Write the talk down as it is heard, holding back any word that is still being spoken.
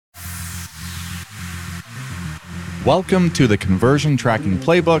Welcome to the Conversion Tracking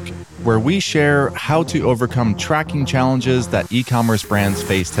Playbook, where we share how to overcome tracking challenges that e-commerce brands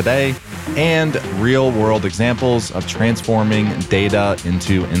face today and real-world examples of transforming data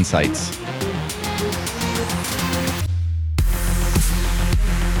into insights.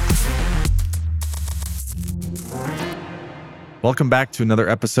 Welcome back to another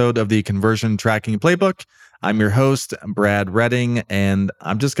episode of the Conversion Tracking Playbook. I'm your host, Brad Redding, and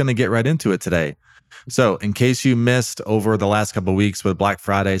I'm just going to get right into it today. So in case you missed over the last couple of weeks with Black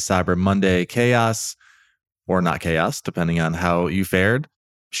Friday, Cyber Monday chaos, or not chaos, depending on how you fared,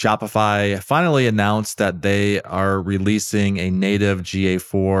 Shopify finally announced that they are releasing a native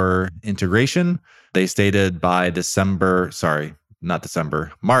GA4 integration. They stated by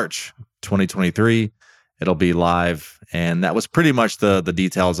March 2023, it'll be live. And that was pretty much the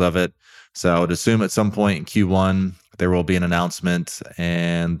details of it. So I would assume at some point in Q1, there will be an announcement,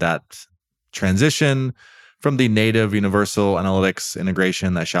 and that transition from the native universal analytics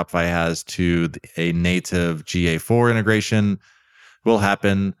integration that Shopify has to a native GA4 integration will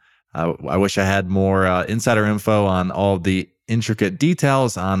happen. I wish I had more insider info on all of the intricate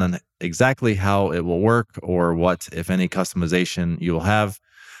details on exactly how it will work or what, if any, customization you will have.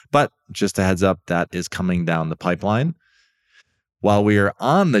 But just a heads up, that is coming down the pipeline. While we are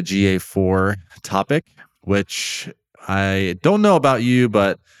on the GA4 topic, which I don't know about you,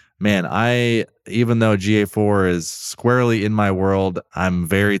 but man, even though GA4 is squarely in my world, I'm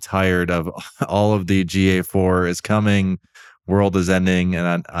very tired of all of the GA4 is coming, world is ending,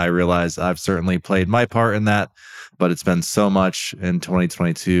 and I realize I've certainly played my part in that, but it's been so much in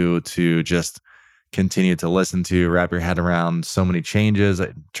 2022 to just continue to listen to, wrap your head around so many changes,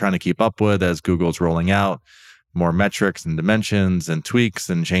 trying to keep up with as Google's rolling out more metrics and dimensions and tweaks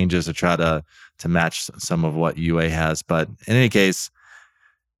and changes to try to match some of what UA has. But in any case,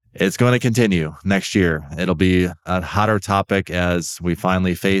 it's going to continue next year. It'll be a hotter topic as we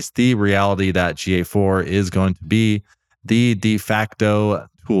finally face the reality that GA4 is going to be the de facto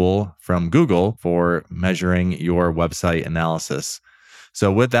tool from Google for measuring your website analysis. So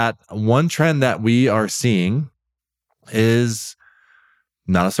with that, one trend that we are seeing is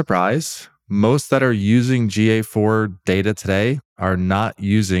not a surprise. Most that are using GA4 data today are not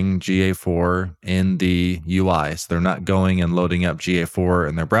using GA4 in the UI. So they're not going and loading up GA4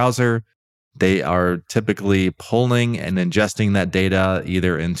 in their browser. They are typically pulling and ingesting that data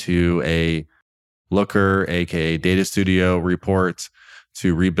either into a Looker, aka Data Studio report,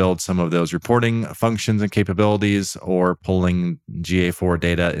 to rebuild some of those reporting functions and capabilities, or pulling GA4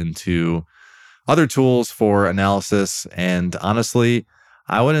 data into other tools for analysis. And honestly,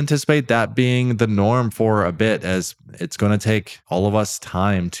 I would anticipate that being the norm for a bit, as it's going to take all of us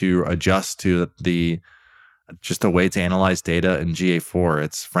time to adjust to just a way to analyze data in GA4.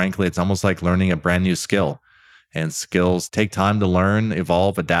 It's almost like learning a brand new skill, and skills take time to learn,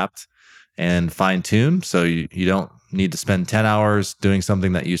 evolve, adapt, and fine tune. So you don't need to spend 10 hours doing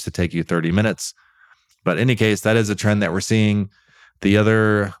something that used to take you 30 minutes. But in any case, that is a trend that we're seeing. The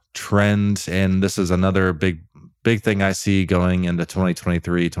other trend, and this is another big thing I see going into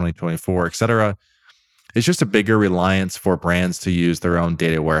 2023, 2024, et cetera, is just a bigger reliance for brands to use their own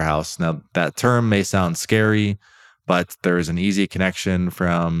data warehouse. Now, that term may sound scary, but there's an easy connection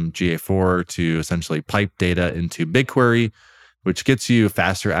from GA4 to essentially pipe data into BigQuery, which gets you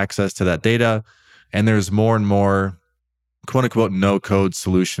faster access to that data. And there's more and more quote unquote no-code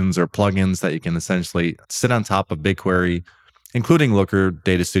solutions or plugins that you can essentially sit on top of BigQuery, including Looker,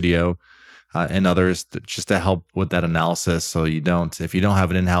 Data Studio, and others, just to help with that analysis. So if you don't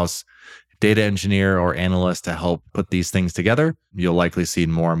have an in-house data engineer or analyst to help put these things together, you'll likely see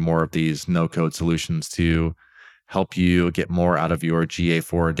more and more of these no-code solutions to help you get more out of your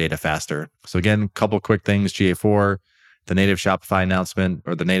GA4 data faster. So again, a couple quick things. GA4, the native Shopify announcement,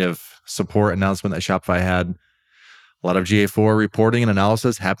 or the native support announcement that Shopify had. A lot of GA4 reporting and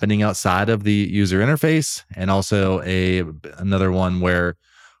analysis happening outside of the user interface, and also another one where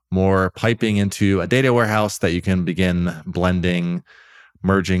more piping into a data warehouse that you can begin blending,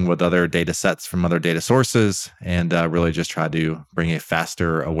 merging with other data sets from other data sources, and really just try to bring a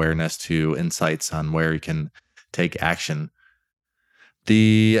faster awareness to insights on where you can take action.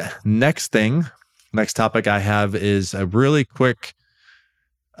 The next topic I have is a really quick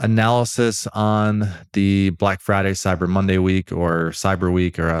analysis on the Black Friday, Cyber Monday week, or Cyber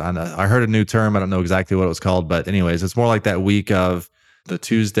Week, or I heard a new term. I don't know exactly what it was called, but anyways, it's more like that week of the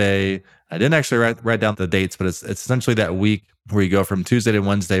Tuesday. I didn't actually write down the dates, but it's essentially that week where you go from Tuesday to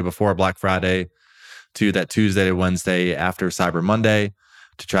Wednesday before Black Friday to that Tuesday to Wednesday after Cyber Monday,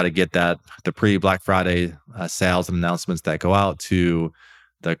 to try to get the pre-Black Friday sales and announcements that go out to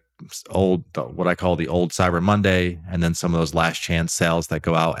the what I call the old Cyber Monday, and then some of those last chance sales that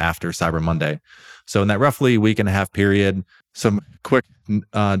go out after Cyber Monday. So in that roughly week and a half period, some quick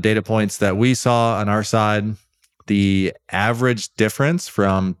data points that we saw on our side. The average difference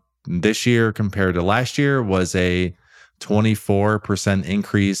from this year compared to last year was a 24%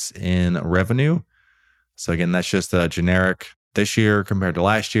 increase in revenue. So again, that's just a generic this year compared to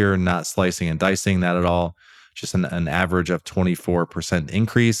last year, not slicing and dicing that at all. Just an average of 24%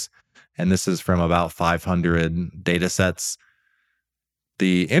 increase. And this is from about 500 data sets.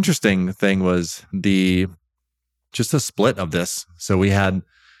 The interesting thing was just a split of this. So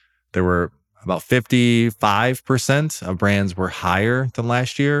there were about 55% of brands were higher than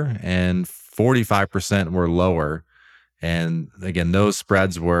last year and 45% were lower. And again, those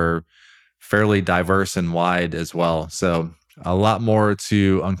spreads were fairly diverse and wide as well. So a lot more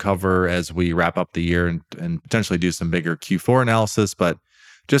to uncover as we wrap up the year and potentially do some bigger Q4 analysis, but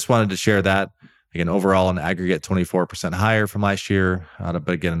just wanted to share that. Again, overall in aggregate, 24% higher from last year. But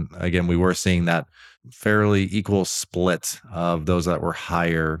again, we were seeing that fairly equal split of those that were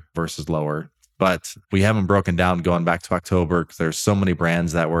higher versus lower. But we haven't broken down going back to October because there's so many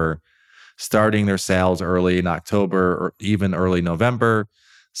brands that were starting their sales early in October or even early November.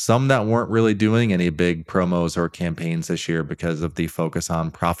 Some that weren't really doing any big promos or campaigns this year because of the focus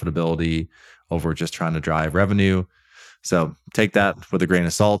on profitability over just trying to drive revenue. So take that with a grain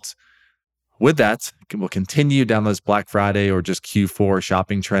of salt. With that, we'll continue down this Black Friday or just Q4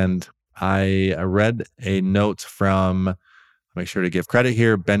 shopping trend. I read a note from, make sure to give credit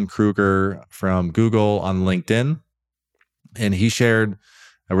here, Ben Kruger from Google on LinkedIn. And he shared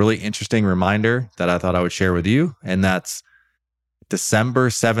a really interesting reminder that I thought I would share with you. And that's December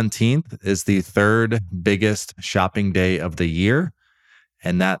 17th is the third biggest shopping day of the year.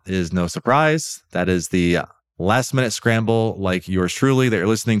 And that is no surprise. That is the last minute scramble like yours truly that you're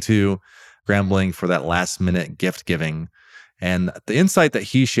listening to, scrambling for that last minute gift giving. And the insight that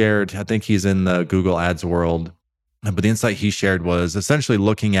he shared, I think he's in the Google Ads world, but the insight he shared was essentially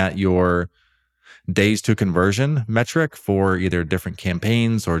looking at your days to conversion metric for either different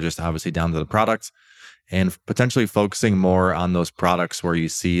campaigns or just obviously down to the product, and potentially focusing more on those products where you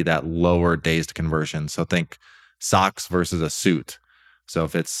see that lower days to conversion. So think socks versus a suit. So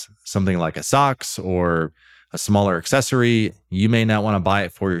if it's something like a socks or a smaller accessory, you may not want to buy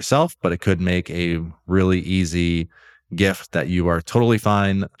it for yourself, but it could make a really easy gift that you are totally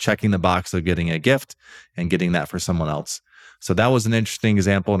fine checking the box of getting a gift and getting that for someone else. So that was an interesting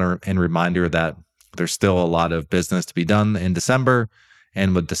example and reminder that there's still a lot of business to be done in December.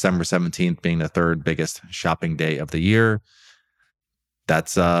 And with December 17th being the third biggest shopping day of the year,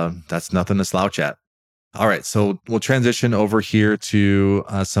 that's nothing to slouch at. All right, so we'll transition over here to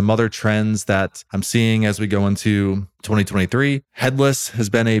some other trends that I'm seeing as we go into 2023. Headless has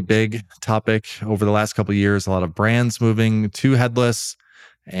been a big topic over the last couple of years. A lot of brands moving to headless,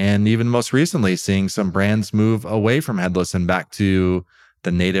 and even most recently seeing some brands move away from headless and back to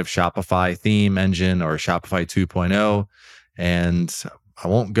the native Shopify theme engine or Shopify 2.0. And I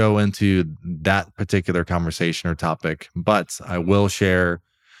won't go into that particular conversation or topic, but I will share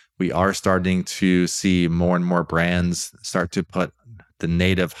we are starting to see more and more brands start to put the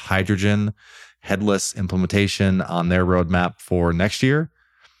native hydrogen headless implementation on their roadmap for next year.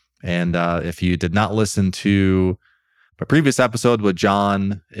 And if you did not listen to my previous episode with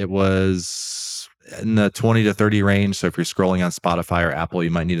John, it was in the 20 to 30 range. So if you're scrolling on Spotify or Apple,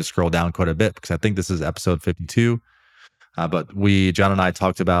 you might need to scroll down quite a bit because I think this is episode 52. But John and I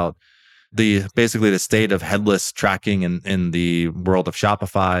talked about basically the state of headless tracking in the world of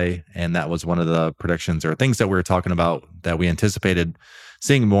Shopify. And that was one of the predictions or things that we were talking about that we anticipated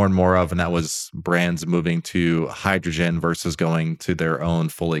seeing more and more of. And that was brands moving to hydrogen versus going to their own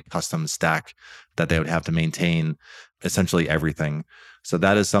fully custom stack that they would have to maintain essentially everything. So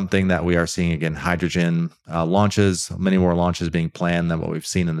that is something that we are seeing again, hydrogen launches, many more launches being planned than what we've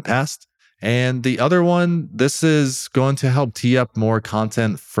seen in the past. And the other one, this is going to help tee up more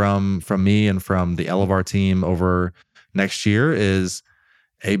content from me and from the Elevar team over next year, is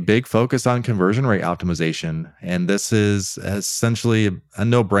a big focus on conversion rate optimization. And this is essentially a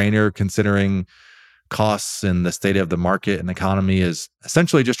no-brainer considering costs and the state of the market and economy is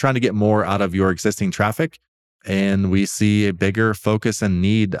essentially just trying to get more out of your existing traffic. And we see a bigger focus and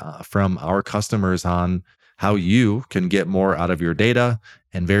need from our customers on how you can get more out of your data,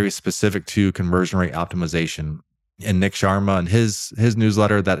 and very specific to conversion rate optimization. And Nick Sharma and his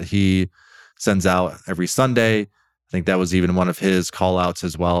newsletter that he sends out every Sunday think that was even one of his call outs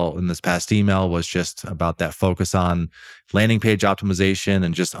as well in this past email, was just about that focus on landing page optimization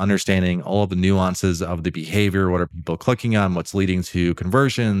and just understanding all of the nuances of the behavior. What are people clicking on? What's leading to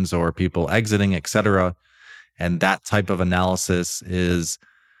conversions or people exiting, et cetera. And that type of analysis is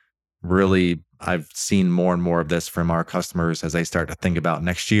really, I've seen more and more of this from our customers as they start to think about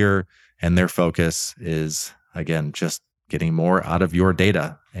next year. And their focus is, again, just getting more out of your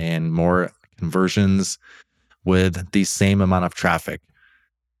data and more conversions with the same amount of traffic.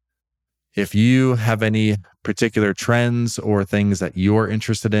 If you have any particular trends or things that you're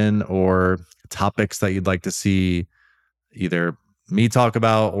interested in or topics that you'd like to see either me talk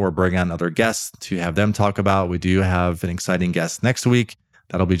about or bring on other guests to have them talk about, we do have an exciting guest next week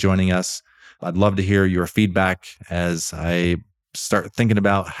that'll be joining us. I'd love to hear your feedback as I start thinking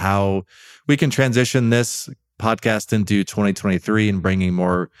about how we can transition this podcast into 2023 and bringing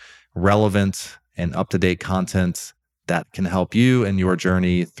more relevant and up-to-date content that can help you in your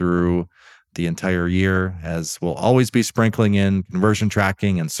journey through the entire year, as we'll always be sprinkling in conversion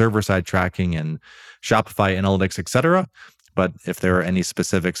tracking and server-side tracking and Shopify analytics, et cetera. But if there are any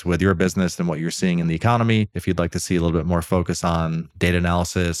specifics with your business and what you're seeing in the economy, if you'd like to see a little bit more focus on data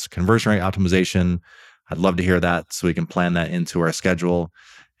analysis, conversion rate optimization, I'd love to hear that so we can plan that into our schedule.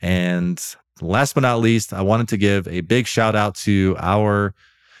 And last but not least, I wanted to give a big shout out to our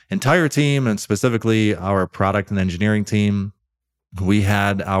entire team and specifically our product and engineering team. We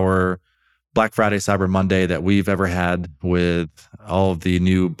had our Black Friday, Cyber Monday that we've ever had with all of the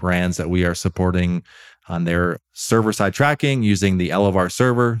new brands that we are supporting on their server-side tracking using the Elevar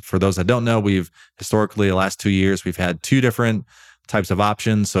server. For those that don't know, we've historically, the last 2 years, we've had 2 different types of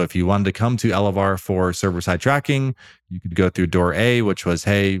options. So if you wanted to come to Elevar for server-side tracking, you could go through door A, which was,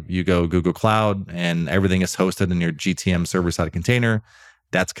 hey, you go Google Cloud and everything is hosted in your GTM server-side container.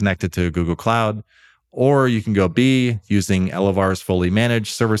 That's connected to Google Cloud. Or you can go B, using Elevar's fully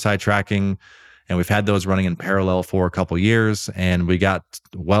managed server-side tracking. And we've had those running in parallel for a couple of years. And we got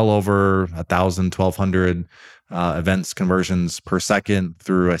well over 1,000, 1,200 events conversions per second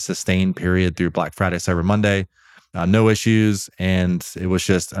through a sustained period through Black Friday, Cyber Monday. No issues. And it was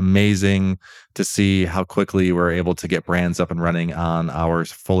just amazing to see how quickly we're able to get brands up and running on our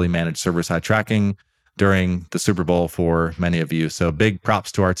fully managed server-side tracking during the Super Bowl for many of you. So big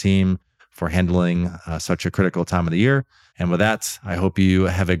props to our team for handling such a critical time of the year. And with that, I hope you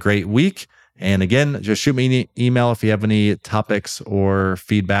have a great week. And again, just shoot me an email if you have any topics or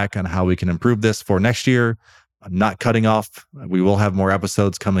feedback on how we can improve this for next year. I'm not cutting off. We will have more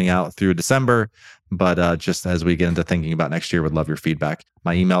episodes coming out through December, but just as we get into thinking about next year, would love your feedback.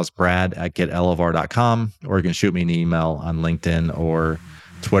 My email is brad@getelevar.com, or you can shoot me an email on LinkedIn or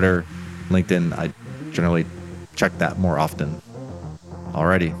Twitter. LinkedIn, I generally check that more often.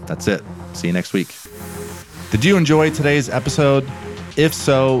 Alrighty, that's it. See you next week. Did you enjoy today's episode? If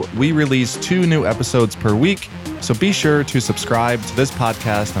so, we release 2 new episodes per week, so be sure to subscribe to this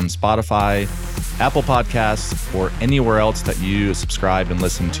podcast on Spotify, Apple Podcasts, or anywhere else that you subscribe and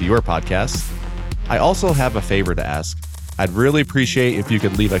listen to your podcasts. I also have a favor to ask. I'd really appreciate if you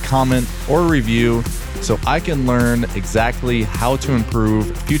could leave a comment or a review so I can learn exactly how to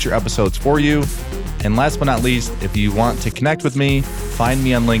improve future episodes for you. And last but not least, if you want to connect with me, find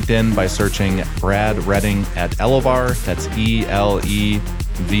me on LinkedIn by searching Brad Redding at Elevar. That's ELEVAR.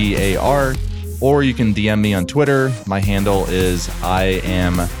 Or you can DM me on Twitter. My handle is I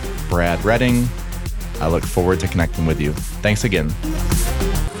am Brad Redding. I look forward to connecting with you. Thanks again.